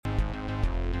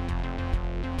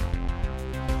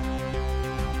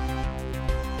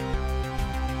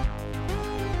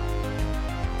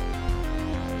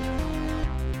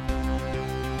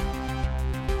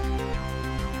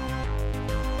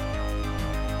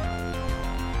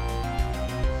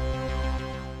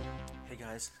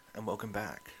guys, and welcome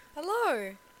back.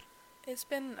 Hello. It's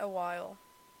been a while.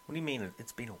 What do you mean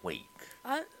it's been a week?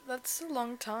 That's a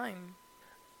long time.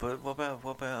 But what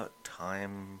about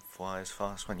time flies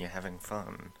fast when you're having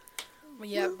fun?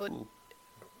 Yeah, Woo.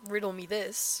 but riddle me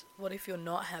this. What if you're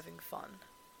not having fun?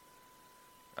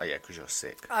 Oh yeah, 'cause you're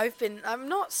sick. I'm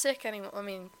not sick anymore. I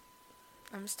mean,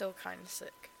 I'm still kind of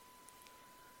sick.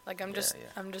 Like, I'm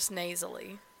just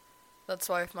nasally. That's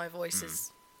why if my voice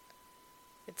is...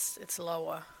 It's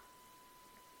lower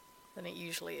than it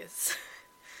usually is.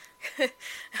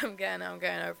 I'm going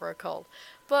over a cold.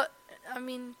 But, I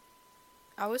mean,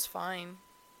 I was fine.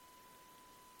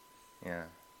 Yeah.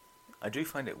 I do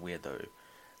find it weird though,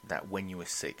 that when you were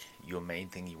sick, your main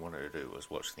thing you wanted to do was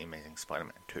watch The Amazing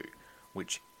Spider-Man 2,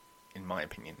 which, in my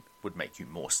opinion, would make you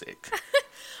more sick.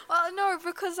 Well, no,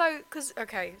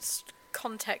 because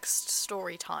context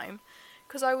story time.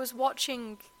 Because I was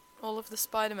watching all of the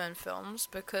Spider-Man films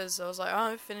because I was like,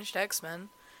 oh, I finished X-Men.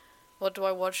 What do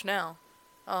I watch now?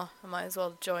 Oh, I might as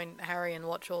well join Harry and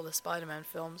watch all the Spider-Man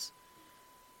films.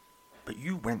 But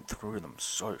you went through them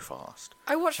so fast.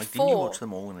 I watched like, 4. Didn't you watch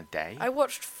them all in a day? I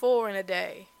watched 4 in a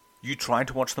day. You tried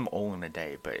to watch them all in a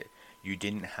day, but you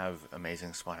didn't have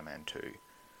Amazing Spider-Man 2.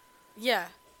 Yeah.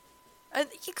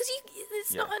 Because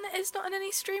it's not in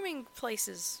any streaming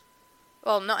places.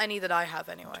 Well, not any that I have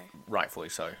anyway. Rightfully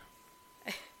so.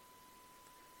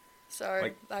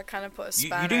 So that kind of put a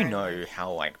spanner. You do know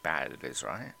how bad it is,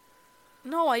 right?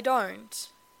 No, I don't.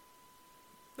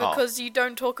 Because you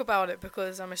don't talk about it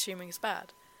because I'm assuming it's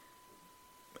bad.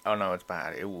 Oh no, it's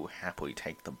bad. It will happily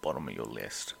take the bottom of your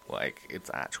list.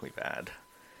 It's actually bad.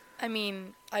 I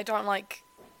mean, I don't like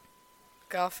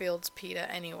Garfield's Peter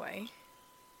anyway.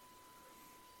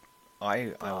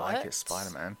 I like his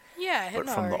Spider-Man. Yeah, but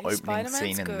from the opening Spider-Man's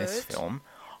scene in good. this film,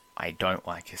 I don't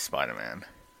like his Spider-Man.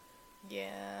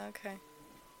 Yeah, okay.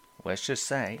 Let's just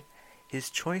say, his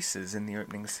choices in the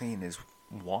opening scene is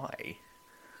why.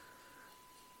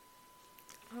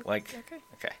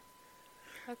 Okay.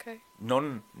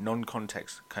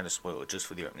 Non-context kind of spoiler just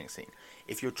for the opening scene.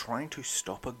 If you're trying to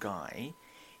stop a guy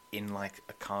in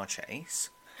a car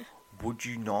chase, would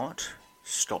you not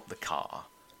stop the car?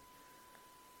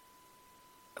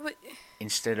 But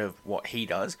instead of what he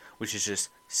does, which is just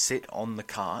sit on the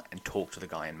car and talk to the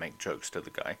guy and make jokes to the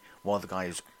guy, while the guy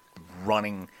is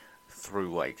running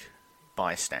through,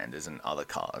 bystanders and other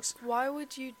cars. why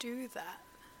would you do that?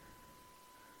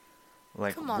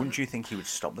 Come on. Wouldn't you think he would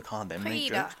stop the car and then make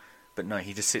Peter. jokes? But no,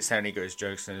 he just sits there and he goes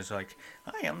jokes and is like,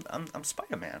 "Hi, I'm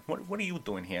Spider-Man. What are you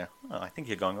doing here? Oh, I think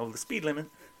you're going over the speed limit."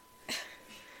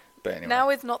 But anyway. Now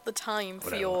is not the time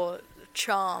for Whatever. your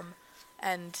charm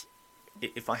and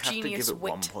If I have to give genius it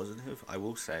one wit. positive, I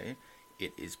will say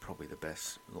it is probably the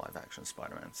best live-action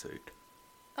Spider-Man suit.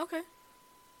 Okay.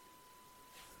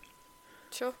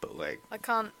 Sure. But I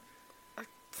can't...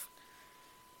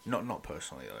 not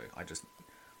personally though. I just,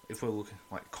 if we're looking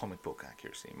comic book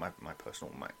accuracy, my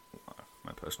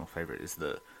personal favorite is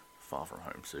the Far From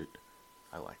Home suit.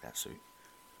 I like that suit.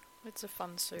 It's a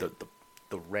fun suit.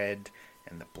 The red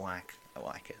and the black, I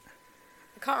like it.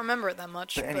 I can't remember it that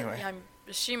much, But anyway. I'm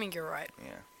assuming you're right.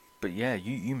 Yeah. But yeah,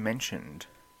 you mentioned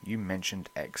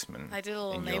X-Men. I did a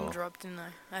little name drop, didn't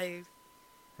I?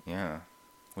 Yeah.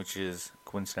 Which is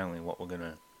coincidentally what we're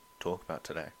gonna talk about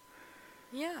today.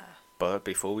 Yeah. But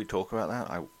before we talk about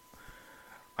that,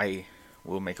 I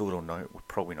will make a little note. We're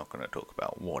probably not going to talk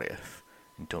about What If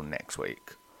until next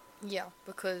week. Yeah,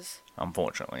 because...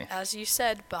 Unfortunately. As you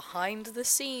said, behind the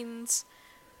scenes,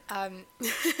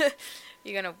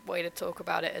 you're going to wait to talk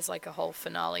about it as a whole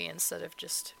finale instead of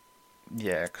just...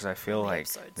 Yeah, because I feel like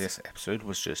episodes. this episode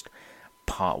was just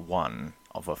part 1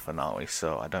 of a finale,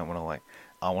 so I don't want to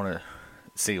I want to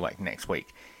see next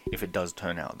week if it does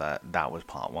turn out that was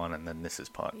part 1 and then this is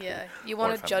part 2. Yeah, you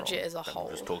want to judge it as a then we'll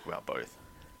whole. just talk about both.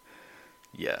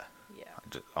 Yeah.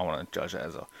 Yeah. I want to judge it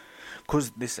as a...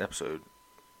 Because this episode,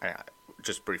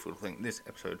 just briefly think, this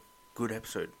episode, good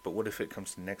episode, but what if it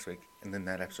comes to next week and then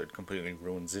that episode completely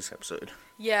ruins this episode?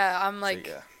 Yeah, I'm So,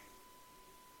 yeah.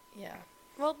 Yeah.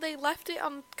 Well, they left it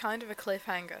on kind of a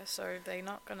cliffhanger, so they're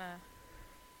not gonna...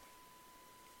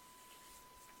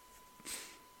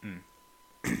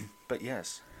 But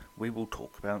yes, we will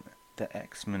talk about the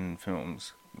X-Men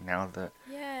films. Now that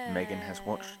Yeah. Megan has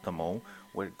watched them all,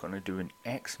 we're going to do an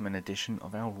X-Men edition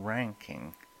of our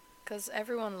ranking. Because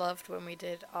everyone loved when we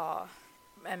did our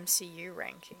MCU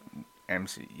ranking.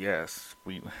 Yes,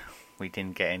 we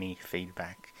didn't get any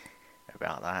feedback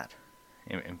about that,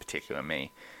 in particular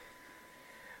me.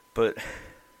 But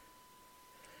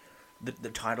the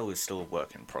title is still a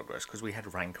work in progress, because we had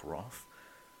Rankaroff.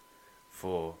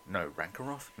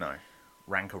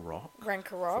 Ragnarok.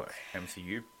 Ragnarok. For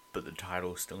MCU, but the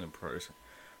title is still in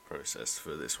process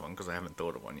for this one because I haven't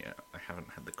thought of one yet. I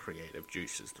haven't had the creative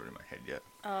juices through my head yet.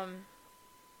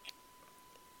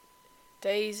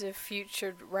 Days of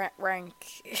Future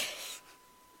Rank.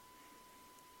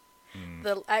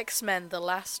 The X-Men, the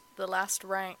last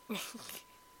rank.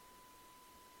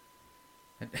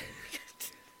 I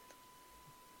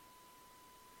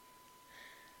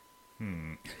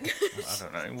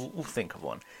don't know. We'll think of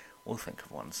one. We'll think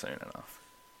of one soon enough.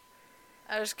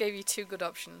 I just gave you 2 good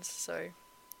options, so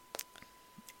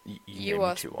you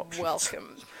are 2 options.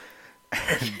 welcome.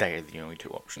 They are the only 2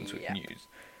 options we can use.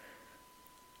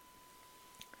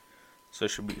 So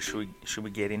should we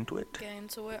get into it? Get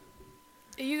into it.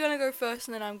 Are you gonna go first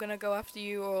and then I'm gonna go after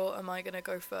you, or am I gonna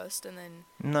go first and then?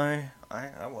 No,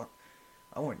 I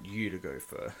want you to go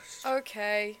first.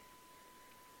 Okay.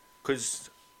 Because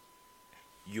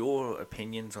your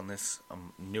opinions on this are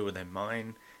newer than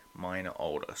mine. Mine are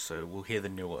older, so we'll hear the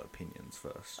newer opinions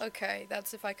first. Okay,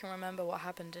 that's if I can remember what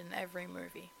happened in every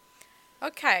movie.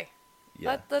 Okay.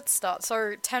 Yeah. Let's start.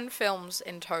 So 10 films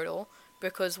in total,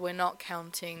 because we're not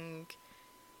counting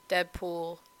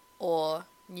Deadpool or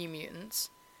New Mutants.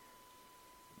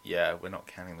 Yeah, we're not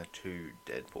counting the 2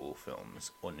 Deadpool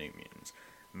films or New Mutants.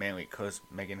 Mainly because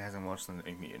Megan hasn't watched the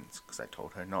New Mutants, because I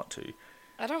told her not to.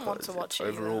 I don't want to watch it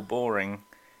overall either. Boring,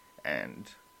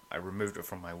 and I removed it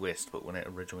from my list, but when it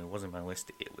originally was in my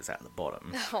list, it was at the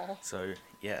bottom. Oh. So,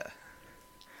 yeah.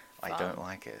 Fun. I don't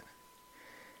like it.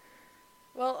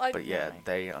 Well, But yeah,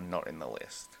 they are not in the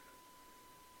list.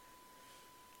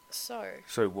 So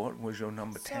what was your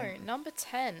number 10? So, number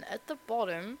 10, at the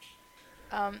bottom,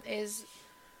 is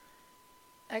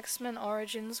X-Men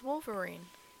Origins Wolverine.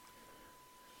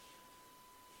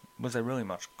 Was there really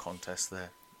much contest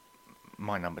there?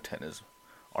 My number 10 is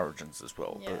Origins as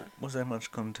well, but was there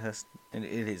much contest? It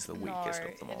is the weakest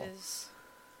of them all. It is.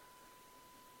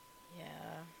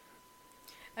 Yeah.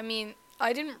 I mean,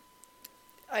 I did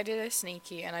a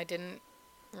sneaky and I didn't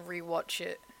rewatch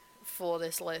it for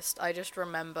this list. I just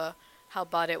remember how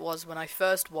bad it was when I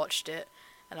first watched it,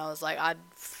 and I was like,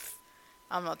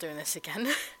 I'm not doing this again.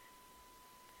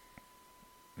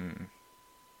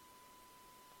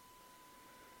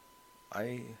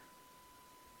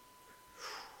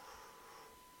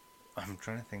 I'm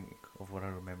trying to think of what I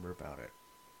remember about it.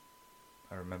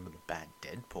 I remember the bad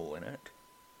Deadpool in it.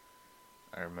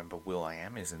 I remember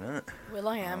Will.i.am is in it.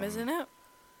 Will.i.am is in it?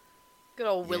 Good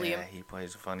old William. Yeah, he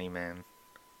plays a funny man.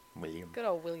 William. Good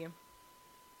old William.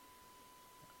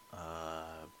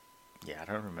 Yeah, I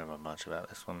don't remember much about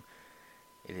this one.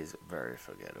 It is very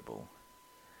forgettable.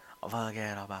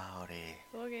 Forget about it.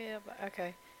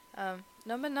 Okay.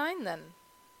 Number 9 then.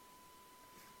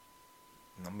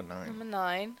 Number 9. Number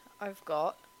 9, I've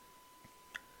got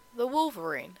the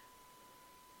Wolverine.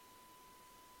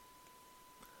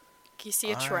 Can you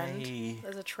see a trend?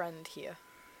 There's a trend here.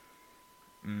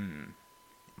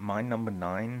 My number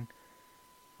 9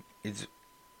 is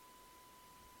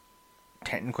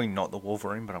technically not the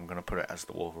Wolverine, but I'm going to put it as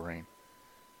the Wolverine.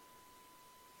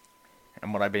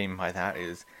 And what I mean by that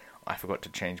is I forgot to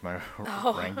change my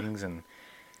rankings, and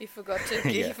you forgot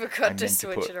to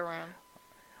switch it around.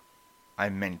 I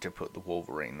meant to put the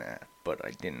Wolverine there, but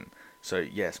I didn't. So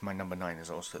yes, my number 9 is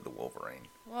also the Wolverine.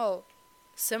 Well,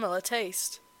 similar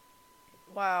taste.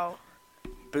 Wow.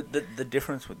 But the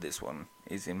difference with this one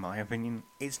is, in my opinion,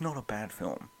 it's not a bad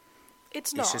film.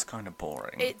 It's not. It's just kind of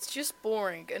boring. It's just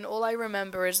boring, and all I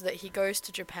remember is that he goes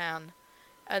to Japan,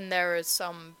 and there is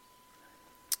some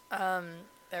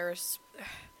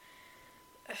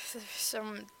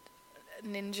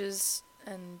ninjas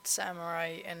and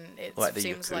samurai, and it like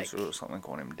seems the like Yakuza or something,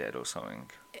 want him dead or something.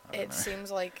 It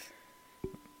seems like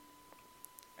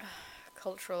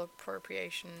cultural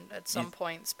appropriation at some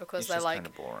points, because they're like,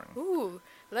 ooh,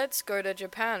 let's go to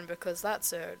Japan because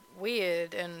that's a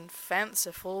weird and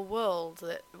fanciful world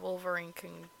that Wolverine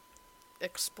can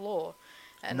explore.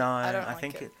 And no, I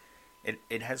think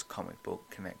it has comic book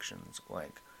connections.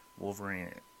 Like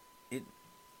Wolverine,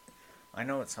 I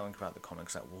know it's something about the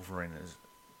comics that Wolverine is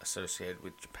associated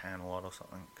with Japan a lot or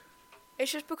something.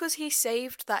 It's just because he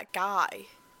saved that guy.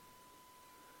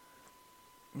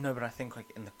 No, but I think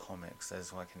like in the comics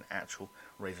there's like an actual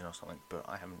reason or something, but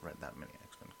I haven't read that many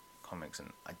X-Men comics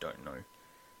and I don't know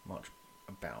much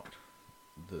about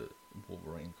the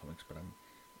Wolverine comics, but I'm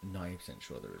 90%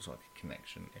 sure there is like a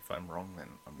connection. If I'm wrong, then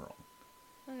I'm wrong.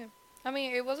 Okay. I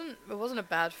mean, it wasn't a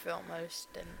bad film. I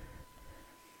just didn't.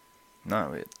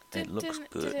 No, it looks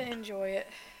good. Didn't enjoy it.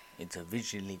 It's a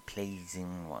visually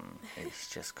pleasing one. It's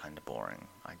just kind of boring.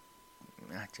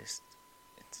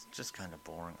 It's just kind of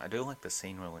boring. I do like the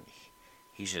scene where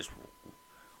he's just,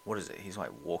 what is it? He's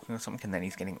like walking or something, and then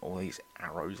he's getting all these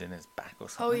arrows in his back or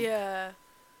something. Oh yeah.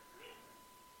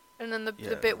 And then the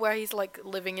bit where he's like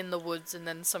living in the woods, and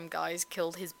then some guys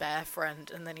killed his bear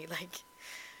friend, and then he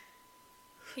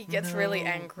gets really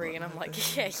angry, and I'm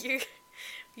like, yeah,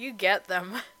 you get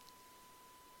them.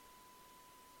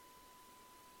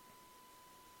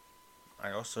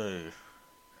 I also,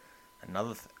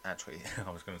 actually,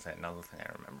 I was going to say another thing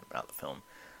I remember about the film,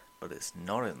 but it's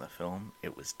not in the film,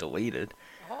 it was deleted,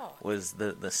 was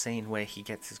the scene where he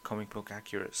gets his comic book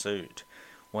accurate suit.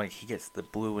 Like, he gets the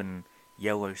blue and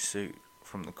yellow suit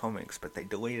from the comics, but they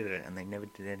deleted it and they never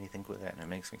did anything with it, and it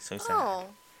makes me so sad. Oh,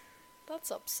 that's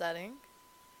upsetting.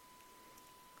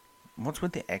 What's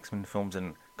with the X-Men films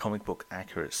and comic book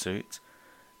accurate suits,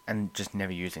 and just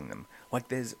never using them? Like,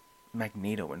 there's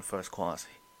Magneto in First Class.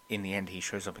 In the end, he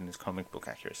shows up in his comic book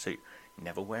accurate suit,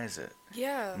 never wears it.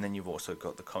 Yeah. And then you've also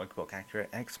got the comic book accurate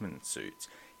X-Men suits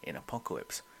in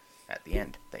Apocalypse. At the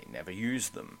end, they never use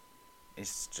them.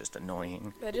 It's just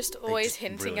annoying. They're just always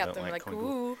hinting at them, like,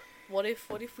 ooh, what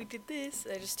if we did this?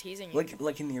 They're just teasing you.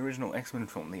 Like in the original X-Men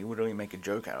film, they literally make a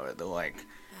joke out of it. They're like,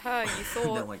 you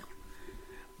thought. they're like,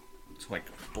 it's like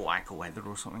black leather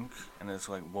or something, and it's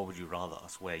like, what would you rather,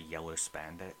 us wear yellow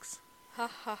spandex? And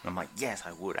I'm like, yes,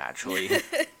 I would actually.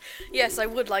 Yes, I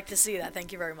would like to see that.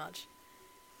 Thank you very much.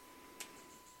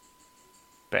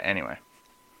 But anyway,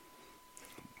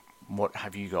 what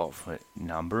have you got for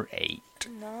number 8?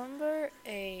 Number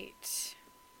 8.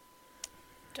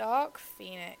 Dark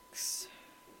Phoenix.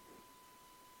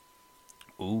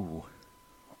 Ooh,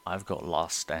 I've got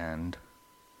Last Stand.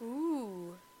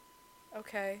 Ooh,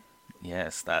 okay.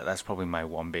 Yes, that's probably my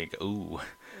one big ooh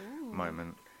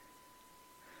moment.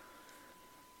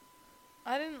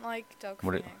 I didn't like Dark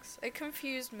Phoenix. It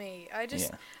confused me.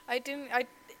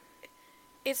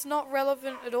 It's not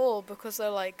relevant at all, because they're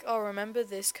like, oh, remember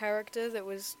this character that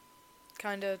was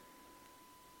kind of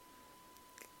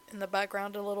in the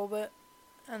background a little bit?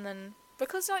 And then,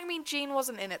 because, I mean, Jean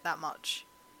wasn't in it that much.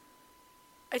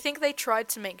 I think they tried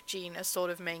to make Jean a sort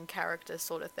of main character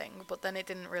sort of thing, but then it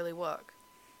didn't really work.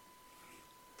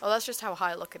 Oh, that's just how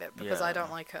I look at it, because I don't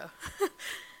like her.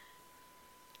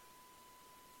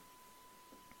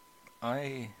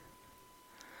 I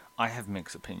have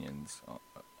mixed opinions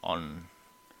on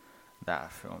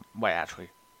that film. Wait,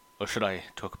 actually, or should I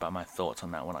talk about my thoughts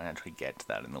on that when I actually get to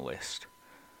that in the list?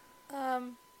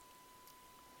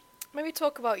 Maybe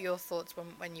talk about your thoughts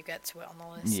when you get to it on the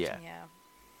list. Yeah.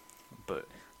 But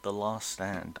The Last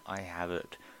Stand, I have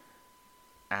it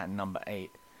at number 8,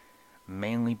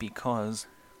 mainly because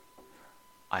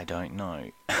I don't know.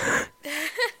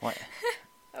 What?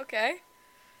 Okay.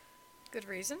 Good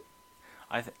reason.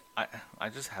 I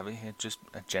just have it here, just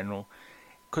a general.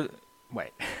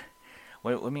 Wait,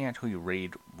 let me actually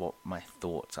read what my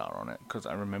thoughts are on it, because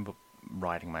I remember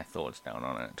writing my thoughts down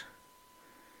on it.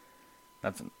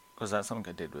 Because that's something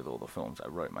I did with all the films. I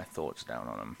wrote my thoughts down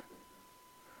on them.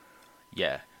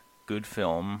 Yeah, good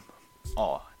film.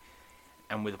 Oh,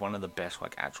 and with one of the best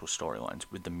actual storylines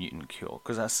with the mutant cure,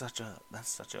 because that's such a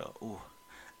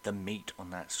the meat on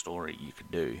that story you could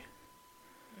do.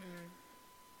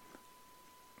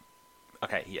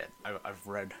 Okay, yeah, I've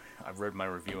read my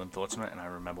review and thoughts on it, and I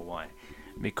remember why.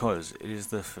 Because it is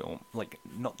the film,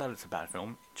 not that it's a bad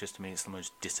film, just to me it's the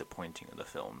most disappointing of the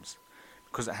films.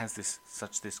 Because it has it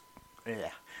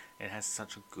has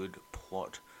such a good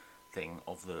plot thing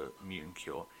of the mutant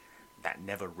cure that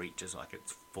never reaches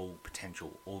its full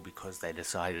potential, all because they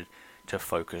decided to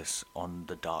focus on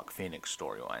the Dark Phoenix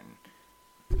storyline.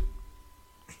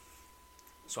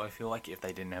 So I feel like if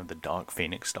they didn't have the Dark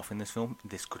Phoenix stuff in this film,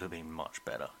 this could have been much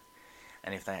better.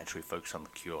 And if they actually focused on the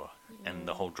cure, and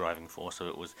the whole driving force of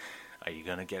it was, are you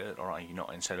going to get it or are you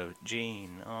not, instead of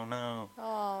Jean, oh no.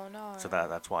 Oh no. So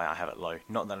that's why I have it low.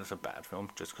 Not that it's a bad film,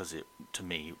 just because it, to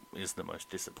me, is the most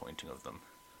disappointing of them.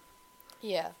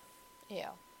 Yeah.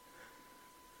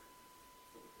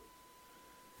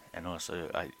 And also,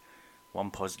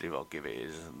 one positive I'll give it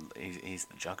is he's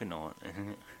the Juggernaut.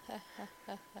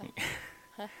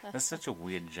 That's such a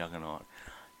weird Juggernaut.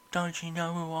 Don't you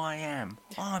know who I am?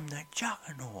 I'm the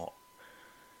Juggernaut.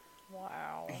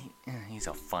 Wow. He's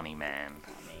a funny man.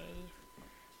 Funny.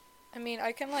 I mean,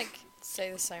 I can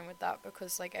say the same with that,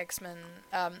 because X-Men,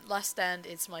 Last Stand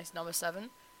is my number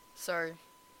 7, so.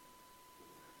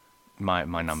 My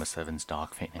number 7's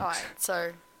Dark Phoenix. Alright,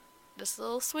 so just a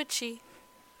little switchy.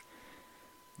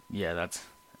 Yeah,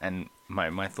 and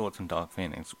my thoughts on Dark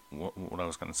Phoenix, what I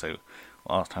was going to say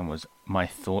last time was, my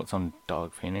thoughts on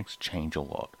Dark Phoenix change a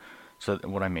lot. So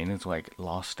what I mean is,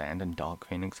 Last Stand and Dark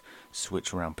Phoenix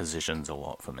switch around positions a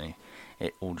lot for me.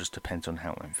 It all just depends on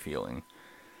how I'm feeling.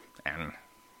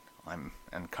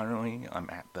 and currently I'm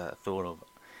at the thought of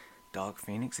Dark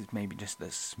Phoenix is maybe just a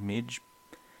smidge,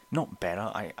 not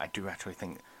better. I do actually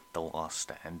think The Last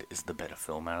Stand is the better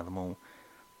film out of them all,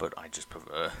 but I just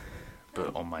prefer.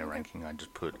 But on my ranking, I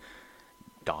just put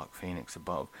Dark Phoenix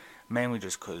above, mainly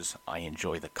just because I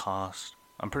enjoy the cast.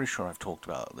 I'm pretty sure I've talked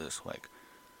about this like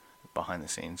behind the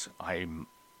scenes. I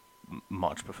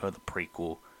much prefer the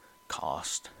prequel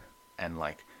cast and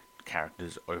like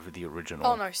characters over the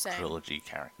original trilogy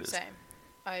characters. Same.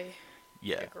 I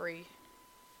agree.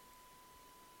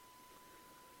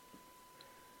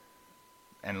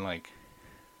 And like,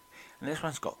 and this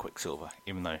one's got Quicksilver,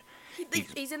 even though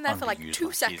he's in there for like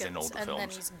 2 seconds and then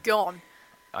he's gone.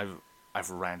 I've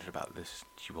ranted about this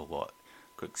to you a lot.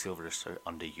 Quicksilver is so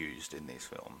underused in these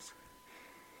films.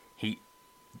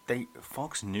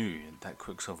 Fox knew that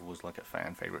Quicksilver was like a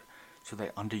fan favorite, so they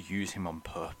underuse him on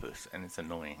purpose, and it's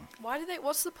annoying.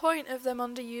 What's the point of them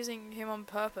underusing him on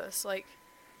purpose? Like,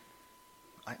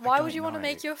 why would you want to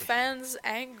make your fans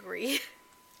angry?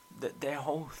 Their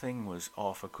whole thing was,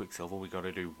 for Quicksilver, we got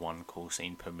to do one cool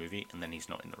scene per movie, and then he's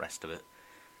not in the rest of it.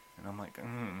 And I'm like,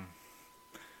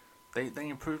 They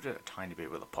improved it a tiny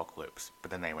bit with Apocalypse,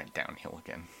 but then they went downhill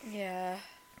again. Yeah.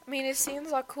 I mean, his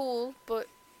scenes are cool, but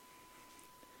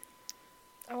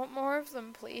I want more of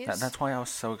them, please. That's why I was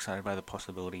so excited by the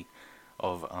possibility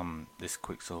of this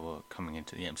Quicksilver coming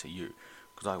into the MCU,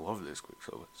 because I love this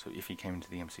Quicksilver. So if he came into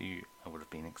the MCU, I would have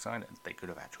been excited. They could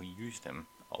have actually used him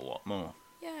a lot more.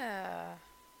 Yeah.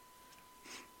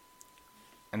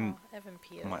 And Evan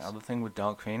Peters. My other thing with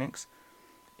Dark Phoenix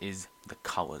is the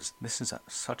colours. This is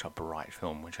such a bright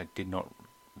film, which I did not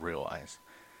realise.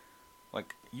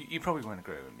 Like, you probably won't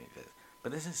agree with me with this,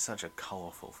 but this is such a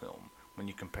colourful film when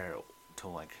you compare it to,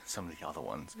 like, some of the other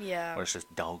ones. Yeah. Where it's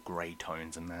just dull grey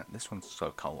tones and that. This one's so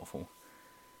colourful.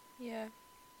 Yeah.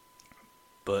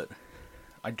 But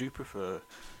I do prefer,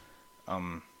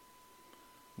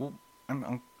 well,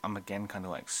 I'm again kind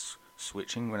of, like,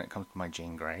 switching when it comes to my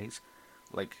Jean Greys.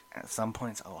 Like, at some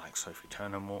points I like Sophie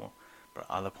Turner more, but at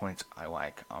other points I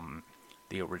like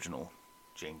the original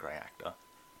Jean Grey actor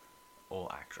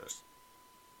or actress.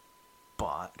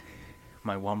 But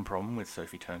my one problem with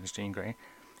Sophie Turner's Jean Grey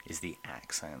is the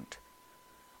accent.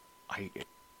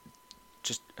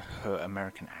 Her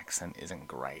American accent isn't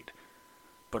great,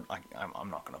 but I'm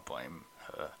not gonna blame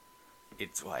her.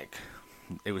 It's like,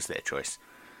 it was their choice,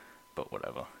 but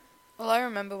whatever. Well, I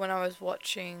remember when I was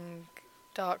watching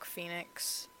Dark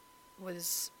Phoenix,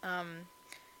 was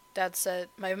Dad said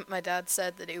my dad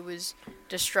said that it was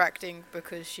distracting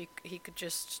because he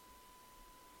just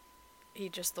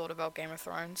thought about Game of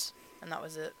Thrones, and that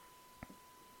was it.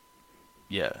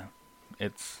 Yeah,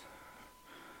 it's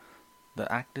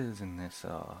the actors in this.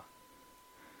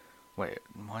 Wait,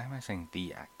 why am I saying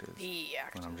the actors? The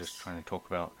actors. When I'm just trying to talk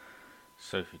about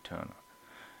Sophie Turner.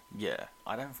 Yeah,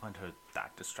 I don't find her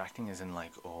that distracting as in,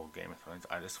 like, Game of Thrones.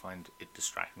 I just find it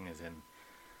distracting as in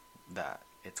that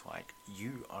it's like,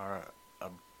 you are a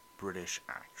British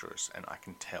actress, and I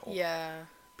can tell. Yeah.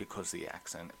 Because the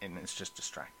accent, and it's just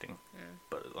distracting. Mm.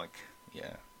 But, like,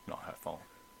 yeah, not her fault.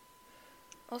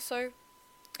 Also,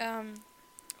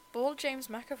 bald James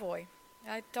McAvoy.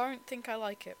 I don't think I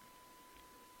like it.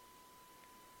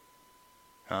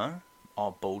 Huh?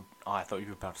 Bald. I thought you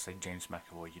were about to say James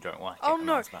McAvoy. You don't like it. Oh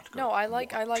no, I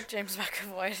like James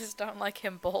McAvoy. I just don't like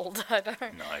him bald. I don't.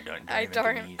 No, I don't.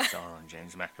 Don't even get me started on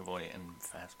James McAvoy and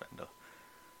Fassbender.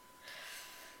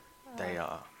 They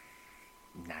are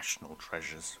national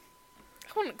treasures.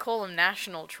 I wouldn't call them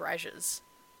national treasures.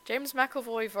 James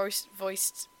McAvoy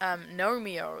voiced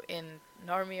Romeo in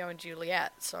Romeo and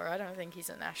Juliet, so I don't think he's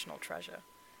a national treasure.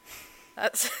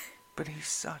 That's. But he's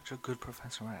such a good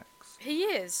Professor X. He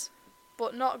is,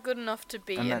 but not good enough to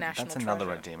be a national treasure. That's another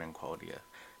redeeming quality of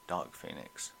Dark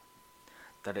Phoenix.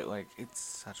 That it's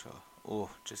such a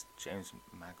just James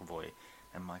McAvoy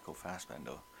and Michael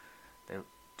Fassbender. They're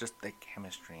just their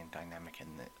chemistry and dynamic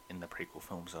in the prequel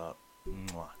films are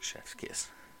chef's kiss.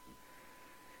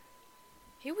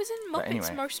 He was in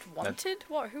Muppets Most Wanted.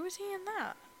 What? Who was he in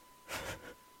that?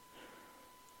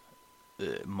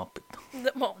 Muppet.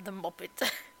 The Muppet.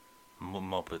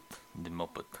 The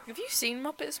Muppet. Have you seen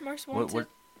Muppets Most Wanted? What?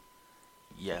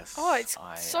 Yes. Oh, it's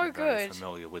so I'm good. very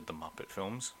familiar with the Muppet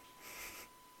films.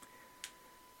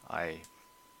 My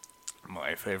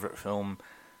favorite film,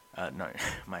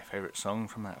 my favorite song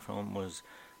from that film was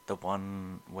the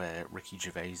one where Ricky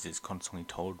Gervais is constantly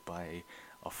told by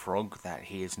a frog that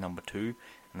he is number 2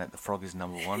 and that the frog is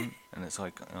number 1, and it's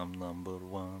like, I'm number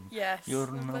 1. Yes.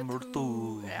 You're number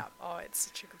 2. Yeah. Oh, it's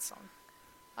such a good song.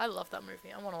 I love that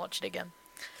movie. I want to watch it again.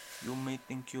 You may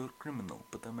think you're a criminal,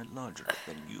 but I'm larger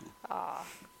than you. Ah.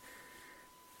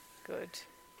 Good.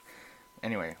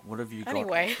 Anyway, what have you got?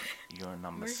 Anyway. Your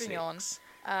number Moving 6.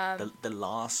 on. The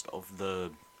last of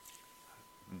the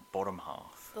bottom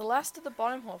half. The last of the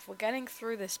bottom half. We're getting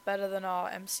through this better than our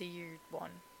MCU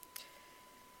one.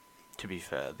 To be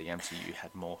fair, the MCU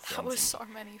had more films. That was so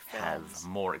many films. Have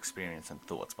more experience and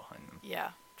thoughts behind them.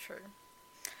 Yeah, true.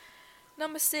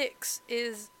 Number 6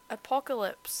 is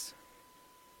Apocalypse.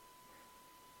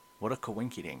 What a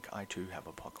coinkydink. I too have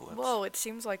Apocalypse. Whoa, it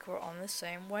seems like we're on the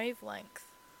same wavelength.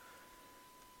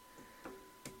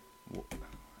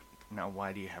 Now,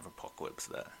 why do you have Apocalypse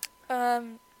there?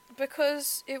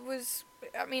 Because it was...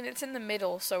 I mean, it's in the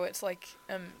middle, so it's like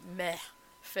a meh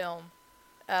film.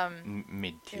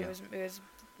 Mid-tier. It was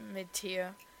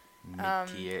mid-tier.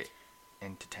 Mid-tier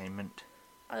entertainment.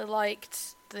 I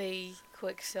liked the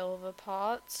Quicksilver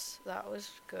parts. That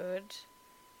was good.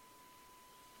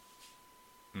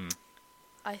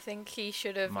 I think he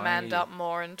should have manned up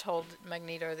more and told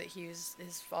Magneto that he was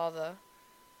his father.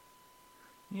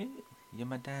 Yeah, you're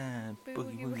my dad. Boogie,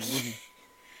 Boogie, woogie, woogie. woogie.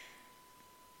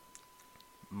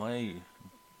 My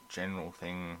general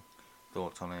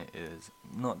thoughts on it is,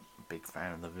 not a big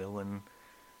fan of the villain.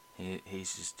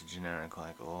 He's just a generic,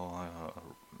 like,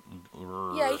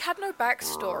 Yeah, he had no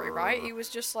backstory, right? He was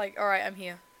just like, alright, I'm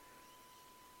here.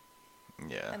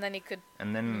 Yeah. And then he could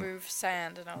then move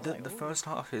sand, and I was like, the first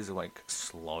half is, like,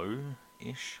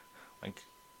 slow-ish. Like,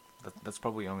 that's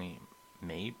probably only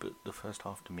me, but the first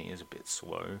half to me is a bit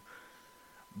slow.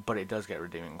 But it does get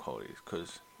redeeming qualities,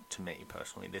 because, to me,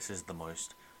 personally, this is the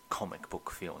most comic book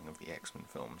feeling of the X-Men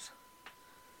films.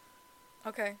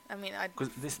 Okay, I mean,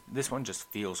 Because this one just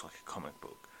feels like a comic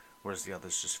book, whereas the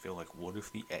others just feel like, what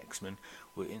if the X-Men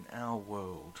were in our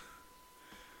world?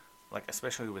 Like,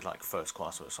 especially with, like, First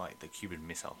Class, where it's like the Cuban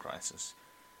Missile Crisis.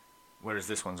 Whereas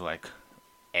this one's like,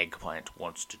 Eggplant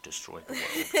wants to destroy the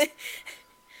world.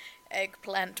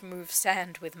 Eggplant moves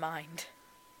sand with mind.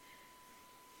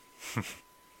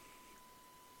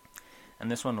 And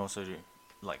this one also,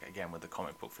 like, again, with the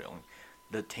comic book feeling,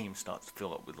 the team starts to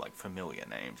fill up with, like, familiar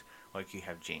names. Like, you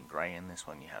have Jean Grey in this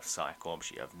one, you have Cyclops,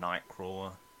 you have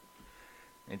Nightcrawler.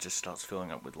 It just starts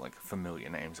filling up with, like, familiar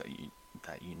names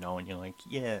that you know, and you're like,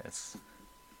 yes.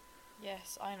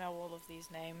 Yes, I know all of these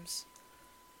names.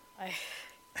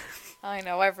 I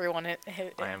know everyone. I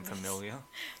am familiar.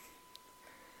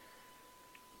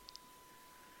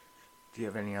 Do you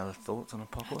have any other thoughts on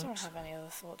Apocalypse? I don't have any other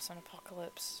thoughts on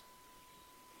Apocalypse.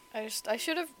 I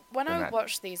should have, when I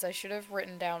watched these, I should have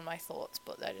written down my thoughts,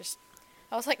 but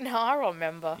I was like, no, I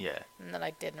remember. Yeah. And then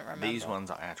I didn't remember. These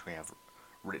ones I actually have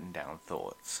written down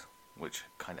thoughts, which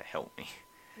kind of helped me.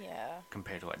 Yeah.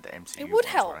 Compared to, like, the MCU It would ones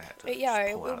help. where I had to It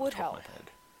pull out would the top help. of my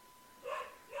head.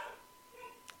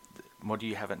 What do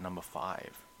you have at number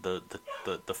 5?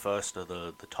 The first of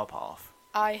the top half.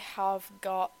 I have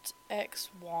got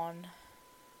X1,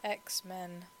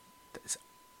 X-Men.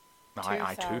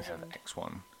 I too have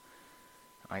X1.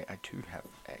 I too have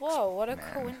X. Whoa, what a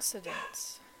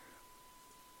coincidence.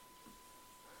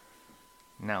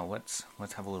 Now let's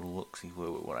have a little look, see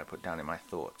what I put down in my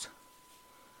thoughts.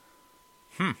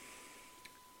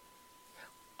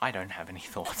 I don't have any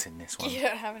thoughts in this one. You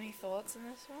don't have any thoughts in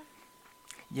this one?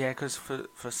 Yeah, because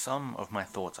for some of my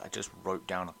thoughts, I just wrote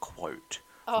down a quote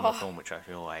from the film, which I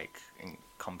feel like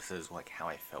encompasses, like, how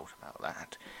I felt about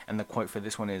that. And the quote for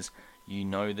this one is, "You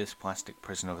know this plastic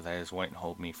prison of theirs won't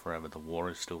hold me forever. The war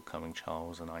is still coming,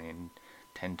 Charles, and I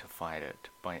intend to fight it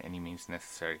by any means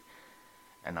necessary.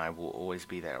 And I will always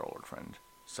be there, old friend."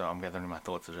 So I'm gathering my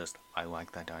thoughts are just, I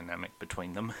like that dynamic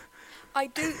between them. I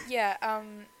do, yeah,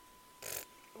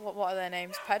 what are their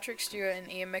names? Patrick Stewart and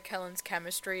Ian McKellen's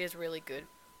chemistry is really good.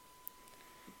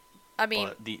 I mean...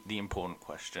 But the important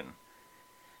question,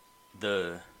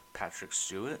 the Patrick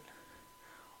Stewart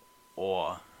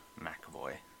or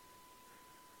McAvoy?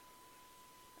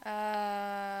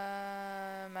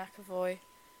 McAvoy.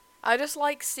 I just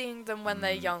like seeing them when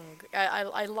they're young.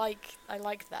 I like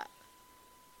that.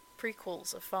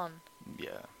 Prequels are fun.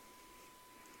 Yeah.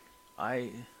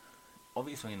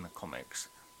 Obviously in the comics,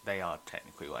 they are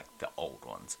technically like the old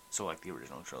ones, so like the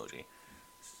original trilogy.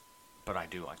 But I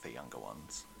do like the younger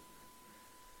ones.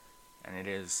 And it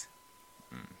is...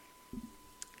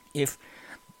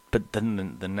 But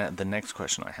then the next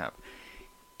question I have,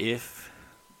 if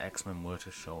X-Men were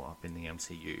to show up in the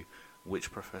MCU,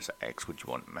 which Professor X would you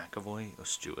want, McAvoy or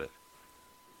Stewart?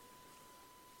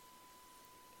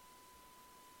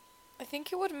 I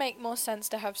think it would make more sense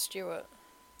to have Stewart.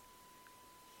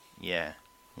 Yeah.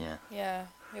 Yeah,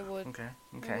 it would. Okay.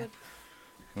 It would.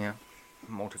 Yeah.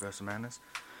 Multiverse of Madness.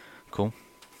 Cool.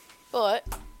 But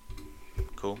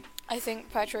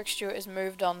think Patrick Stewart has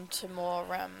moved on to more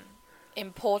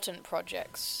important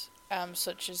projects,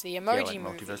 such as the Emoji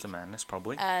Movie. Multiverse of Madness,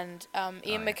 probably. And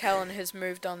Ian McKellen has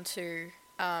moved on to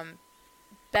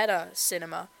better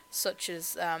cinema, such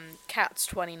as Cats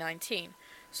 2019.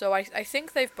 So I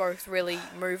think they've both really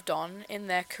moved on in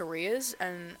their careers,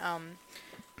 and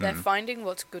they're finding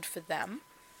what's good for them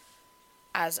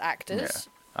as actors.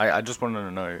 Yeah. I just wanted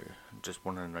to know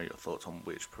your thoughts on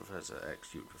which Professor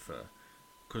X you prefer,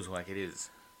 because like it is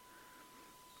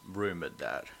rumored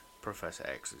that Professor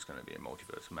X is going to be in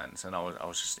Multiverse of Madness, and I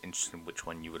was just interested in which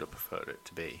one you would have preferred it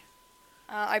to be.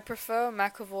 I prefer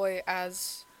McAvoy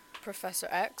as Professor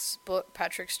X, but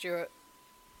Patrick Stewart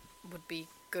would be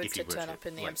good to turn up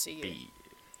in the MCU. Be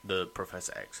the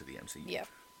Professor X of the MCU. Yeah.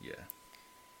 Yeah.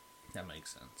 That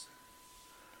makes sense.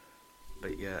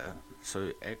 But yeah,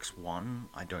 so X1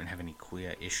 I don't have any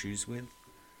clear issues with.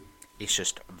 It's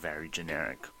just very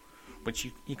generic, which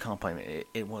you can't blame it.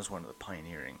 It was one of the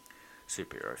pioneering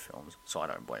superhero films, so I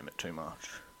don't blame it too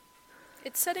much.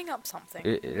 It's setting up something.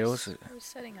 It was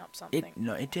setting up something.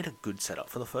 It did a good setup.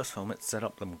 For the first film, it set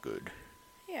up them good.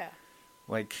 Yeah.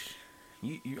 Like,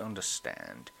 you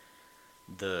understand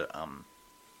the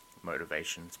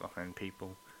motivations behind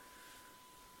people.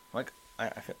 Like,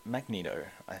 Magneto,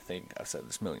 I think I've said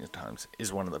this millions of times,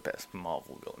 is one of the best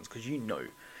Marvel villains, because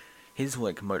his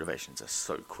like motivations are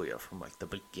so clear from like the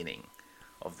beginning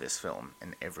of this film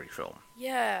and every film.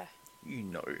 Yeah.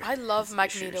 I love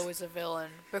Magneto as a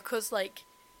villain because like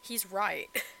he's right.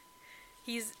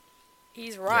 he's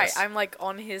right. Yes. I'm like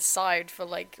on his side for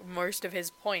like most of his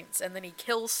points, and then he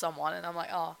kills someone and I'm like,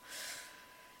 "Oh.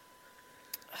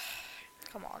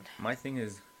 Come on." My thing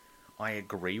is I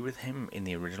agree with him in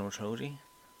the original trilogy,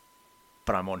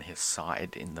 but I'm on his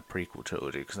side in the prequel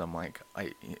trilogy because I'm like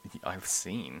I've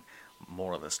seen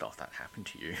more of the stuff that happened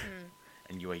to you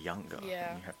and you are younger and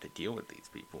you have to deal with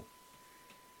these people.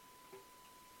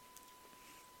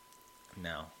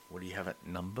 Now, what do you have at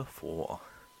number 4?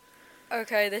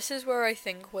 Okay, this is where I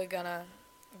think we're gonna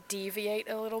deviate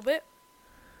a little bit.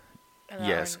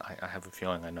 Yes, I have a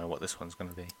feeling I know what this one's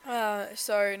gonna be.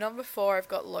 So number 4, I've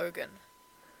got Logan.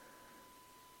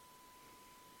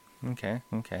 Okay.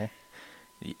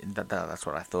 That's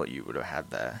what I thought you would have had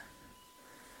there.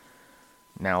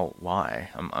 Now,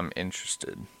 why? I'm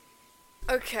interested.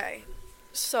 Okay,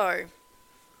 so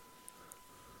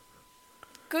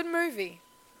good movie.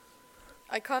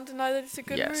 I can't deny that it's a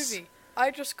good movie.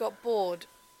 I just got bored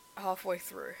halfway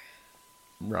through.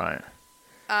 Right.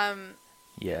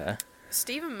 Yeah.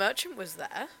 Stephen Merchant was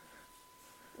there,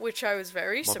 which I was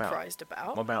very surprised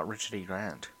about. What about Richard E.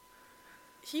 Grant?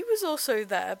 He was also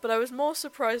there, but I was more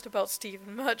surprised about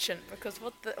Stephen Merchant because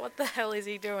what the hell is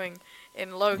he doing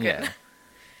in Logan? Yeah.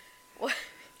 What?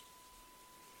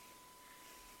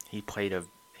 He played a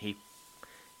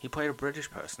British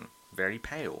person, very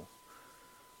pale.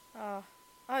 Oh,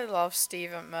 I love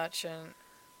Stephen Merchant.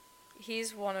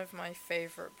 He's one of my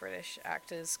favourite British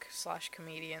actors /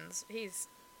 comedians. He's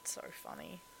so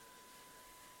funny.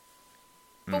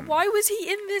 But why was he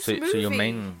in this movie?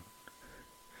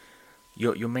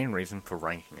 So your main reason for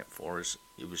ranking it 4 is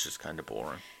it was just kind of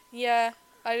boring. Yeah,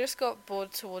 I just got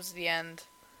bored towards the end.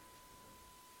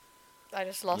 I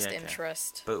just lost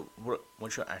interest. But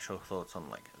what's your actual thoughts on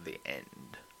like the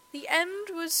end? The end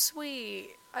was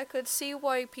sweet. I could see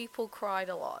why people cried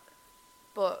a lot,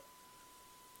 but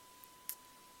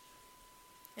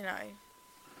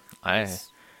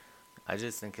I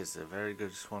just think it's a very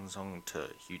good swan song to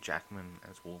Hugh Jackman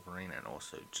as Wolverine, and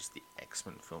also just the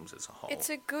X-Men films as a whole. It's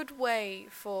a good way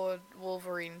for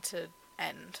Wolverine to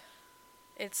end.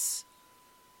 It's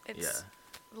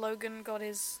Logan got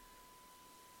his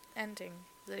ending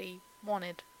that he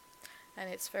wanted, and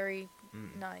it's very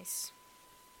nice.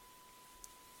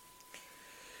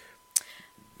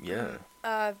 Yeah.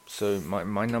 So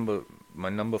my number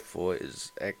 4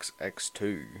 is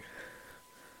X2.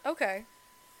 Okay.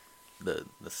 The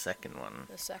second one.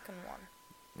 The second one.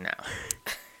 Now,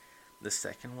 the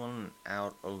second one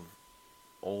out of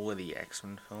all of the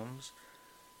X-Men films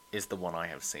is the one I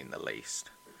have seen the least.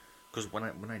 Because when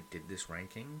I did this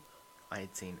ranking, I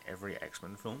had seen every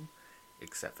X-Men film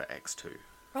except for X2.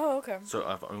 Oh, okay. So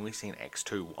I've only seen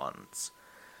X2 once,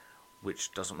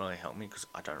 which doesn't really help me because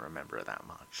I don't remember it that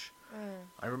much.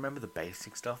 I remember the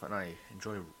basic stuff and I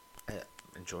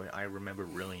I remember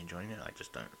really enjoying it.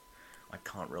 I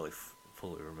can't really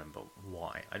fully remember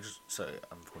why.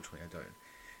 Unfortunately I don't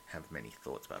have many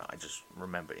thoughts about it. I just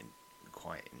remember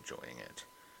quite enjoying it.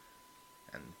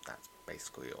 And that's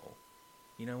basically all.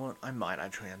 You know what? I might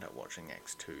actually end up watching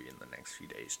X2 in the next few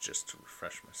days just to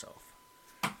refresh myself.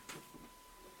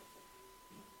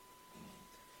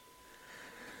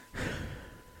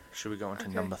 Should we go on to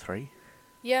Okay. number 3?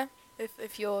 Yeah,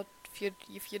 if you're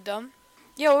done.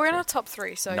 Yeah, we're in our top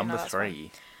 3, so number that's fine.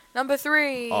 3. Number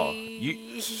 3. Oh,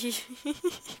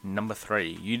 Number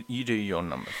 3. You do your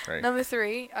number 3. Number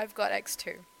 3, I've got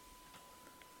X2.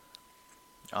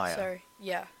 Oh, yeah. So,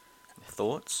 yeah.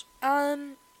 Thoughts?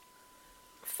 Fun.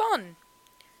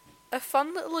 A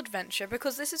fun little adventure,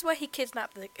 because this is where he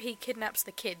kidnaps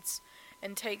the kids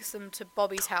and takes them to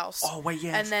Bobby's house. Oh, wait,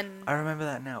 yes. And then I remember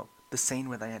that now. The scene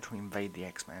where they actually invade the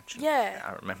X-Mansion. Yeah.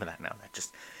 I remember that now. That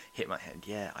just hit my head.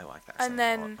 Yeah, I like that and scene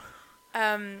then a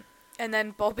lot. and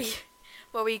then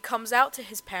Bobby comes out to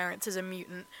his parents as a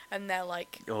mutant, and they're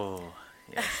like, Oh,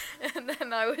 yeah. and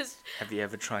then I was, Have you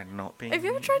ever tried not being have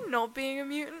you a ever mutant? tried not being a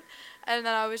mutant? And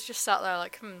then I was just sat there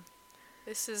like,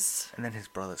 this is... And then his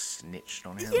brother snitched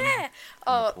on him. Yeah! And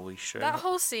Oh, the police showed that up.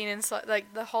 whole scene inside,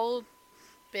 like, the whole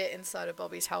bit inside of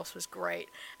Bobby's house was great.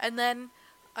 And then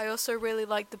I also really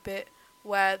liked the bit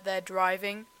where they're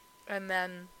driving, and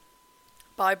then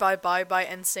Bye Bye Bye by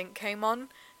NSYNC came on,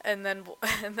 and then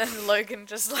Logan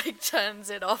just, like, turns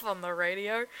it off on the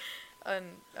radio,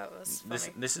 and that was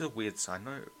funny. This is a weird side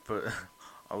note, but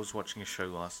I was watching a show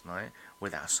last night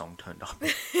where that song turned up.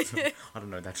 I don't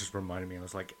know, that just reminded me. I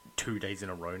was like 2 days in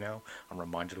a row now, I'm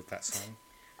reminded of that song.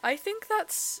 I think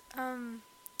that's in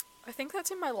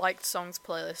my liked songs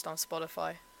playlist on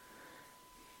Spotify.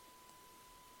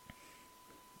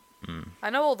 I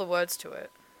know all the words to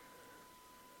it.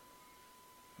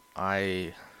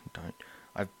 I don't.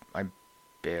 I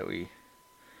barely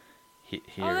hear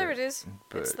Oh, there it is.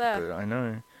 But, It's there. But I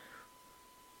know.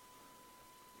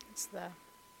 It's there.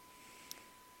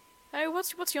 Hey,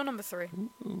 what's your number 3?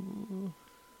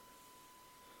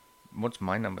 What's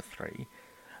my number 3?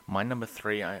 My number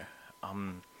 3,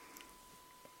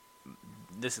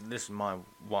 this is my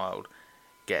wild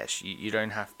guess. You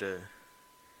don't have to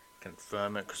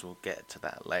confirm it because we'll get to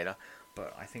that later.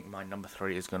 But I think my number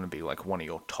 3 is going to be like one of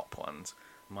your top ones.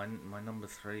 My number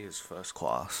 3 is First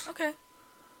Class. Okay.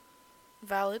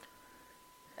 Valid.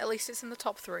 At least it's in the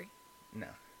top 3. No.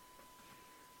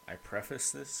 I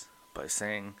preface this by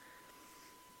saying,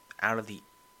 out of the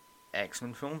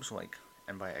X-Men films, like,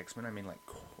 and by X-Men I mean like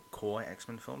core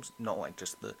X-Men films, not like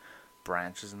just the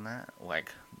branches and that,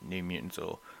 like New Mutants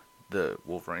or the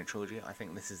Wolverine trilogy, I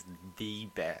think this is the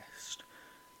best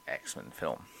X-Men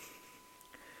film.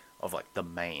 Of like the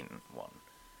main one.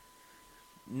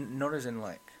 Not as in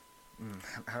like,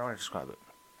 how do I describe it?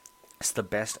 It's the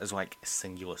best as like a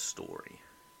singular story.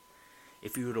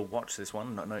 If you were to watch this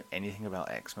one, not know anything about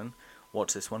X-Men,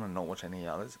 watch this one and not watch any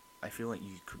others, I feel like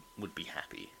you would be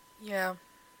happy. Yeah.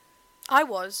 I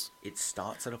was. It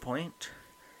starts at a point,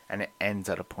 and it ends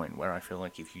at a point where I feel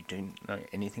like if you didn't know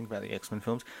anything about the X-Men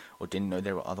films, or didn't know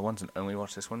there were other ones and only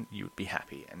watched this one, you would be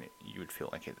happy, and you would feel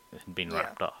like it had been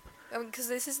wrapped up. Because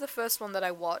this is the first one that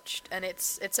I watched, and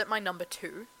it's at my number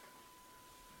 2.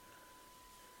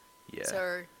 Yeah.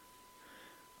 So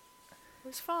it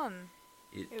was fun.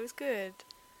 It was good.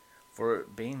 For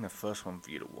it being the first one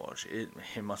for you to watch, it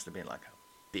must have been like a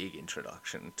big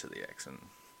introduction to the X-Men.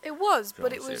 It was, film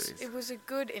but series. it was a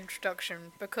good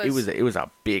introduction because It was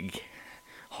a big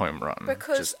home run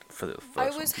because just for the first I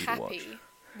one was for you to watch. happy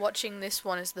watching this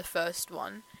one as the first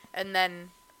one, and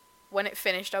then when it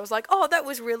finished, I was like, "Oh, that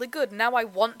was really good." Now I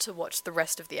want to watch the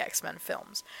rest of the X-Men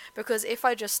films because if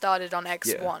I just started on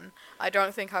X1, I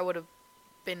don't think I would have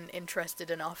been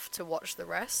interested enough to watch the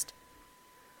rest.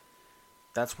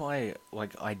 That's why,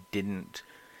 like, I didn't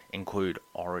include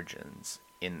Origins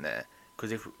in there.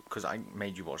 Because I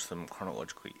made you watch them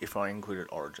chronologically. If I included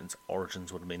Origins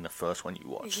would have been the first one you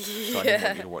watched. So I didn't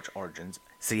want you to watch Origins,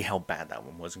 see how bad that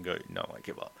one was, and go, no, I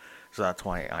give up. So that's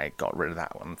why I got rid of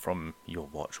that one from your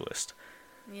watch list.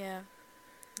 Yeah,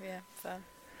 fair.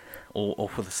 All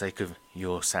for the sake of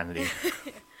your sanity.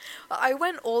 I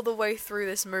went all the way through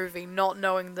this movie not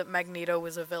knowing that Magneto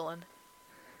was a villain.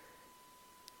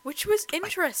 Which was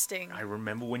interesting. I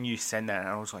remember when you said that, and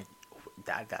I was like,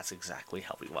 that's exactly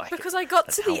how we like it. Because I got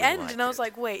That's to how the we end like and I was it.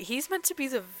 like, wait, he's meant to be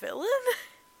the villain?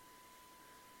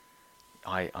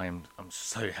 I'm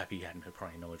so happy you had no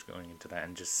prior knowledge going into that,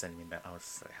 and just sending me that, I was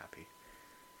so happy.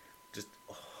 Just,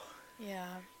 Yeah.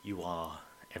 you are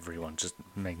everyone. Just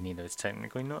Magneto's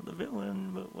technically not the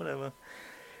villain, but whatever.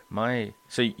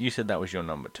 So you said that was your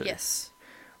number 2. Yes.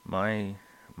 My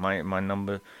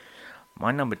number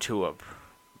 2 are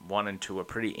 1 and 2 are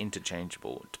pretty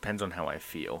interchangeable. It depends on how I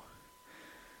feel.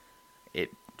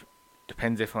 It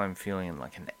depends if I'm feeling in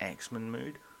like an X-Men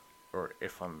mood, or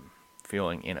if I'm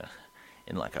feeling in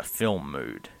like a film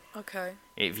mood. Okay.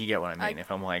 If you get what I mean.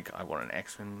 If I'm like, I want an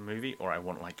X-Men movie, or I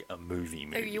want like a movie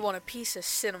movie. You want a piece of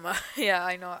cinema. Yeah,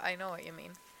 I know what you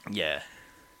mean. Yeah.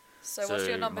 So what's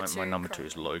your number two? My number two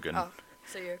is Logan. Oh,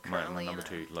 so you're currently my number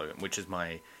two, Logan, which is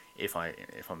my if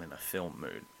I'm in a film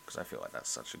mood, because I feel like that's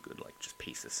such a good like just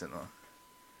piece of cinema.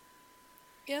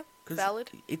 Yeah,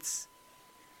 valid. It's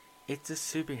a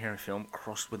superhero film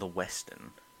crossed with a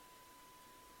western.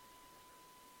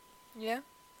 Yeah,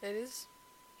 it is.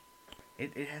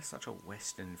 It has such a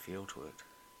western feel to it.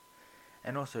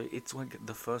 And also, it's like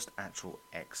the first actual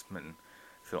X-Men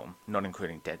film, not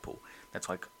including Deadpool,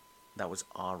 that was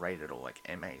R-rated or like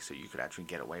MA, so you could actually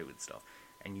get away with stuff.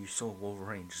 And you saw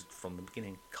Wolverine just from the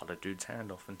beginning cut a dude's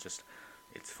hand off and just,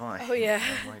 it's fine. Oh yeah.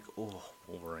 And I'm like, oh,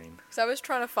 Wolverine. Because I was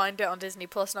trying to find it on Disney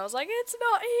Plus, and I was like, it's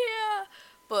not here!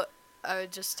 But I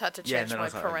just had to change my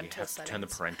parental settings. To turn the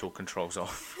parental controls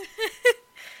off.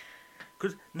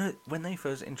 Because, no, when they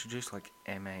first introduced, like,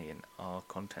 MA and R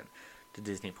content to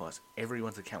Disney Plus,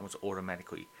 everyone's account was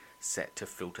automatically set to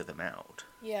filter them out.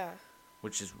 Yeah.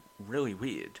 Which is really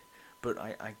weird. But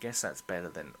I guess that's better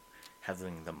than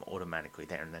having them automatically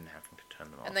there and then having to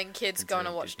turn them off. And then kids going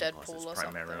to watch Disney Deadpool Plus or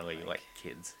something. Primarily, like,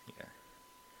 kids, yeah.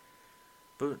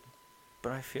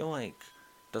 But I feel like,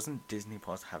 doesn't Disney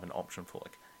Plus have an option for,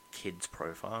 like, kids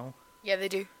profile? Yeah, they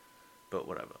do. But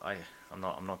whatever, I'm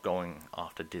not going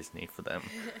after Disney for them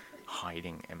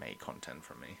hiding MA content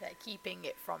from me. They're keeping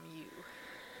it from you.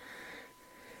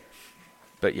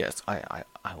 But yes, I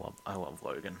love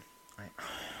Logan.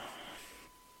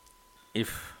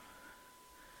 If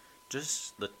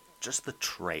just the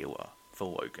trailer for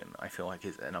Logan, I feel like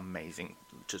is an amazing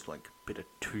just like bit of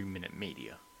 2-minute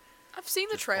media. I've seen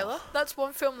the trailer. That's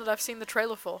one film that I've seen the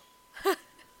trailer for.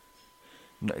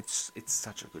 No, it's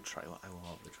such a good trailer. I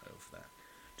love the trailer for that.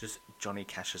 Just Johnny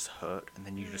Cash is hurt, and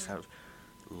then you just have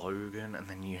Logan, and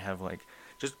then you have like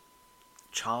just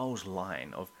Charles'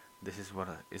 line of is this what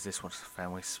a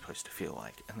family's supposed to feel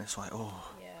like? And it's like,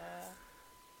 oh. Yeah.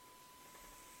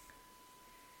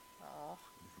 Oh.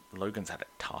 Logan's had it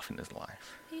tough in his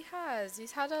life. He has.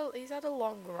 He's had a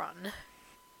long run.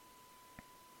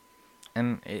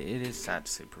 And it is sad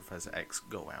to see Professor X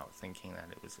go out thinking that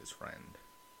it was his friend.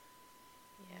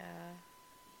 Yeah.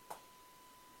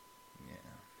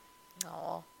 Yeah.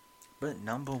 Aw. But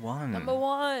number one. Number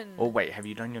one. Oh wait, have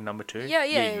you done your number two?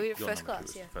 Yeah, we have first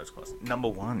class. Yeah. First class. Number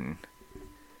one.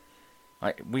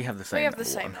 We have the same. We have the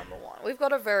same number one. We've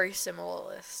got a very similar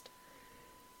list.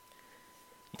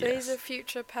 Yes. Days of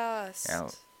Future Past.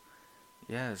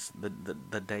 Yes, the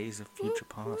Days of Future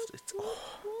Past. It's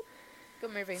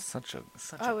good movie. Such a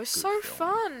it was so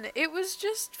fun. It was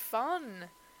just fun,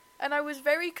 and I was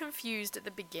very confused at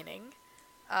the beginning.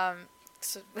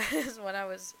 So when I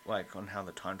was like on how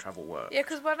the time travel works. Yeah,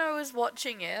 because when I was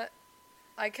watching it,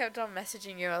 I kept on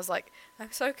messaging you. I was like,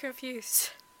 I'm so confused.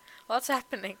 What's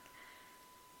happening?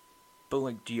 But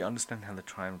like, do you understand how the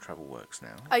time travel works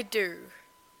now? I do,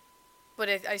 but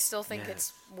I still think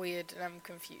it's weird and I'm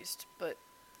confused. But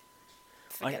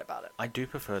forget about it. I do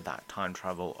prefer that time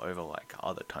travel over like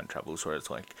other time travels where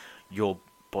it's like your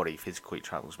body physically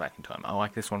travels back in time. I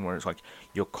like this one where it's like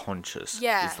your conscious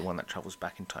is the one that travels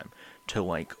back in time to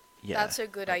like that's a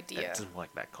good idea. I just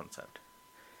like that concept.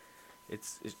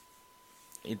 It's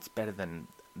better than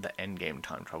the Endgame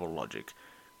time travel logic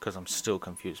because I'm still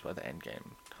confused by the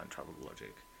Endgame time travel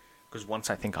logic. Because once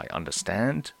I think I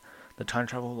understand the time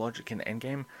travel logic in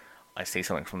Endgame, I see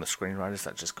something from the screenwriters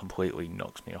that just completely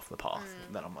knocks me off the path.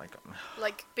 Then I'm like,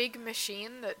 like big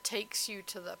machine that takes you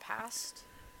to the past.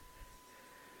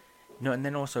 No, and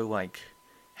then also, like,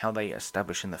 how they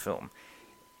establish in the film,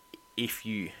 if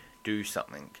you do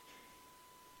something,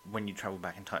 when you travel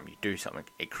back in time, you do something,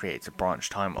 it creates a branch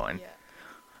timeline. Yeah.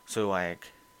 So,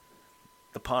 like,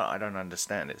 the part I don't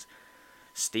understand is,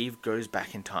 Steve goes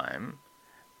back in time,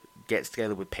 gets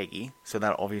together with Peggy, so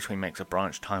that obviously makes a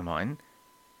branch timeline.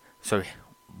 So,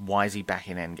 why is he back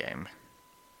in Endgame?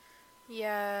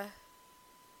 Yeah.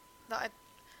 I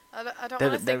don't want to think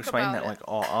about it. They're explaining that, like,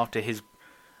 after his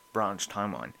branch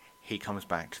timeline, he comes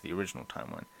back to the original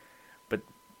timeline. But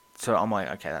so I'm like,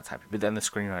 okay, that's happy. But then the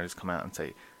screenwriters come out and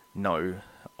say, no,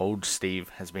 old Steve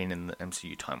has been in the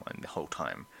MCU timeline the whole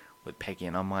time with Peggy,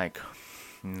 and I'm like,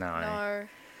 no.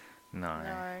 And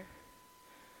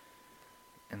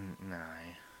no.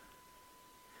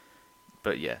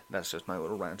 But yeah, that's just my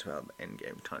little rant about the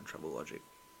Endgame time travel logic.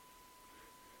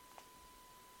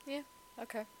 Yeah,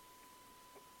 okay.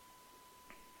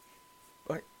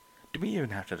 Do we even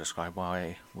have to describe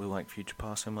why we like Future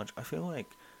Past so much? I feel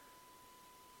like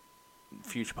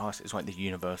Future Past is like the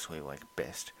universally like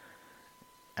best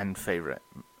and favorite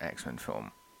X-Men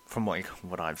film from like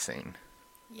what I've seen.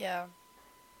 Yeah,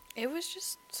 it was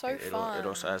just so fun. It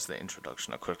also has the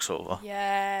introduction of Quicksilver.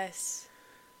 Yes.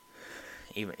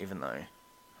 Even though,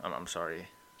 I'm sorry,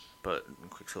 but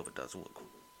Quicksilver does look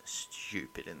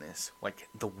stupid in this. Like,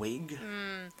 the wig,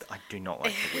 I do not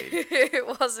like the wig.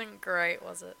 It wasn't great,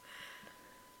 was it?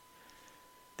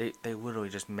 They literally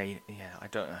just made, I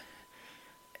don't know.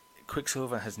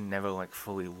 Quicksilver has never, like,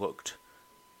 fully looked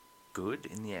good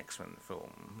in the X-Men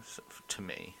films, to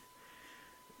me.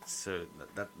 So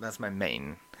that's my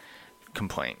main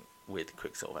complaint with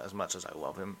Quicksilver. As much as I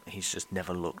love him, he's just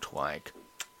never looked like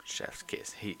Chef's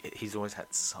Kiss. He's always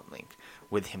had something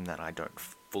with him that I don't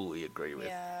fully agree with.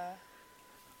 Yeah.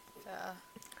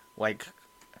 Like,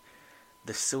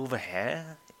 the silver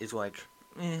hair is like,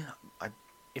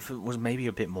 if it was maybe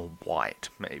a bit more white,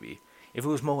 maybe. If it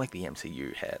was more like the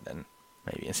MCU hair, then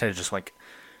maybe. Instead of just like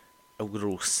a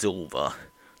little silver,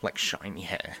 like shiny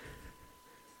hair.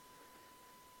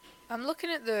 I'm looking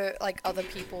at the other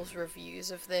people's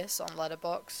reviews of this on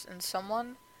Letterboxd, and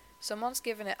someone's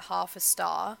given it half a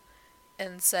star,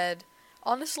 and said,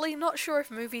 "Honestly, not sure if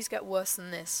movies get worse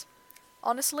than this.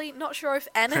 Honestly, not sure if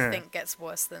anything gets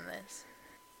worse than this."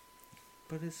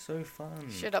 But it's so fun.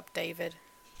 Shut up, David.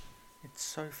 It's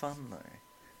so fun, though.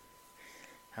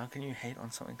 How can you hate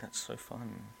on something that's so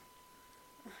fun?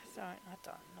 I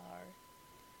don't know.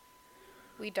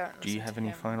 We don't. Do you have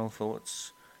any final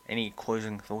thoughts? Any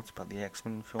closing thoughts about the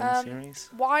X-Men film series?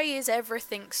 Why is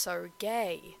everything so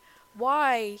gay?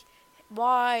 Why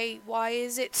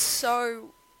is it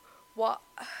so... What?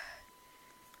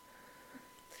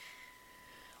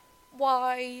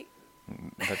 Why...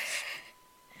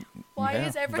 Why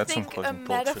is everything a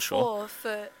metaphor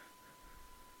for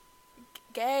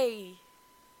gay?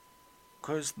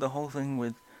 Because the whole thing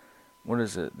with, what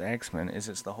is it, the X-Men,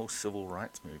 it's the whole civil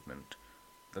rights movement.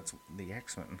 That's the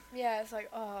X-Men. Yeah, it's like,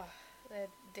 oh, they're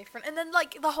different. And then,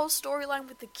 the whole storyline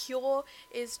with the Cure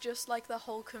is just, the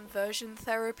whole conversion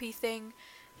therapy thing.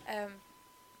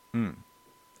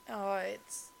 Oh,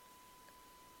 it's...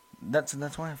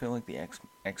 That's why I feel like the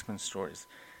X-Men stories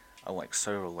are,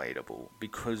 so relatable.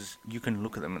 Because you can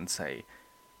look at them and say,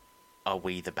 are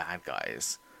we the bad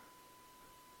guys?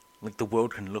 Like, the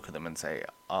world can look at them and say,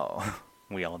 oh,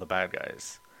 we are the bad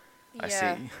guys. Yeah. I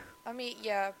see. I mean,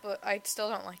 yeah, but I still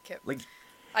don't like it. Like,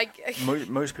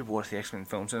 most people watch the X-Men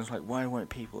films and it's like, why won't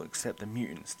people accept the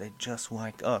mutants? They're just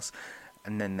like us.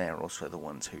 And then they're also the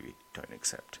ones who don't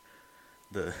accept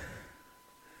the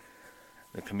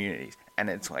communities. And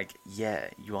it's like, yeah,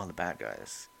 you are the bad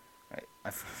guys. Right?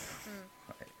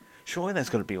 Surely there's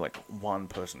got to be, one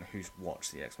person who's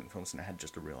watched the X-Men films and had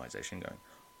just a realization going,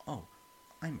 oh,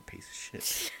 I'm a piece of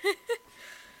shit.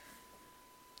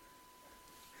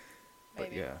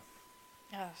 But yeah.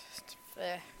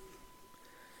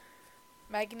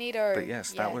 Magneto. But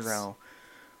yes, that was our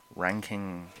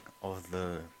ranking of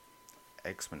the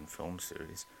X-Men film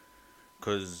series.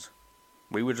 Because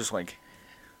we were just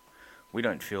we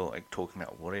don't feel like talking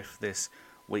about What If this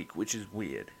week, which is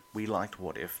weird. We liked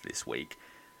What If this week,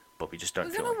 but we just don't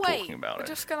feel like talking about it. We're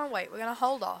just going to wait. We're going to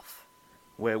hold off.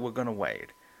 We're going to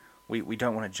wait. We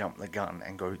don't want to jump the gun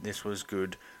and go, this was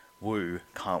good, woo,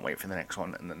 can't wait for the next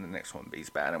one, and then the next one be's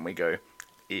bad, and we go,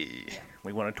 we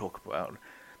want to talk about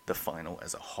the final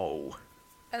as a whole.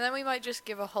 And then we might just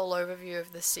give a whole overview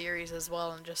of the series as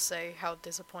well and just say how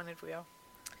disappointed we are.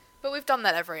 But we've done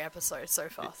that every episode so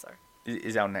far, so.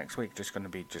 Is our next week just going to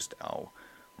be just our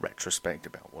retrospect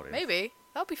about What If? Maybe.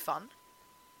 That'll be fun.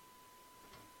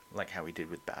 Like how we did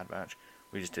with Bad Batch.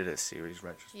 We just did a series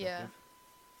retrospective. Yeah.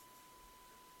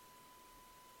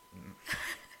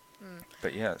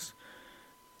 But yes.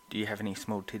 Do you have any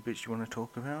small tidbits you want to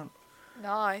talk about?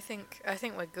 No, I think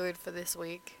we're good for this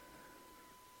week.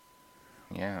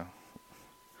 Yeah.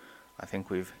 I think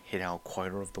we've hit our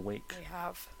quota of the week. We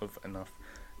have. Of enough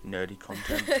nerdy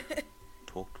content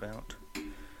talked about.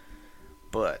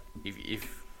 But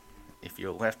if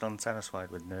you're left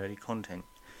unsatisfied with nerdy content,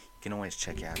 you can always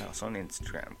check out us on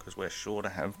Instagram, because we're sure to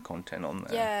have content on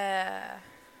there. Yeah.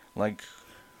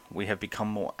 We have become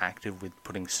more active with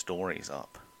putting stories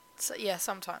up. So, yeah,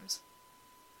 sometimes.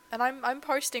 And I'm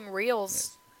posting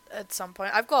reels at some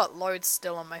point. I've got loads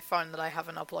still on my phone that I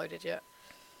haven't uploaded yet.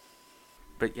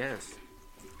 But yes.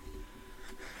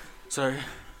 So,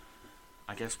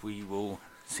 I guess we will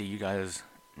see you guys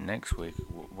next week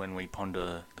when we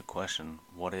ponder the question,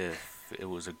 what if it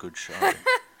was a good show?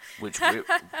 Which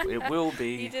it will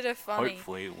be, You did a funny.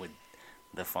 hopefully, with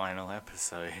the final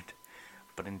episode.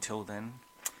 But until then,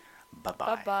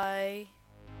 bye-bye. Bye-bye.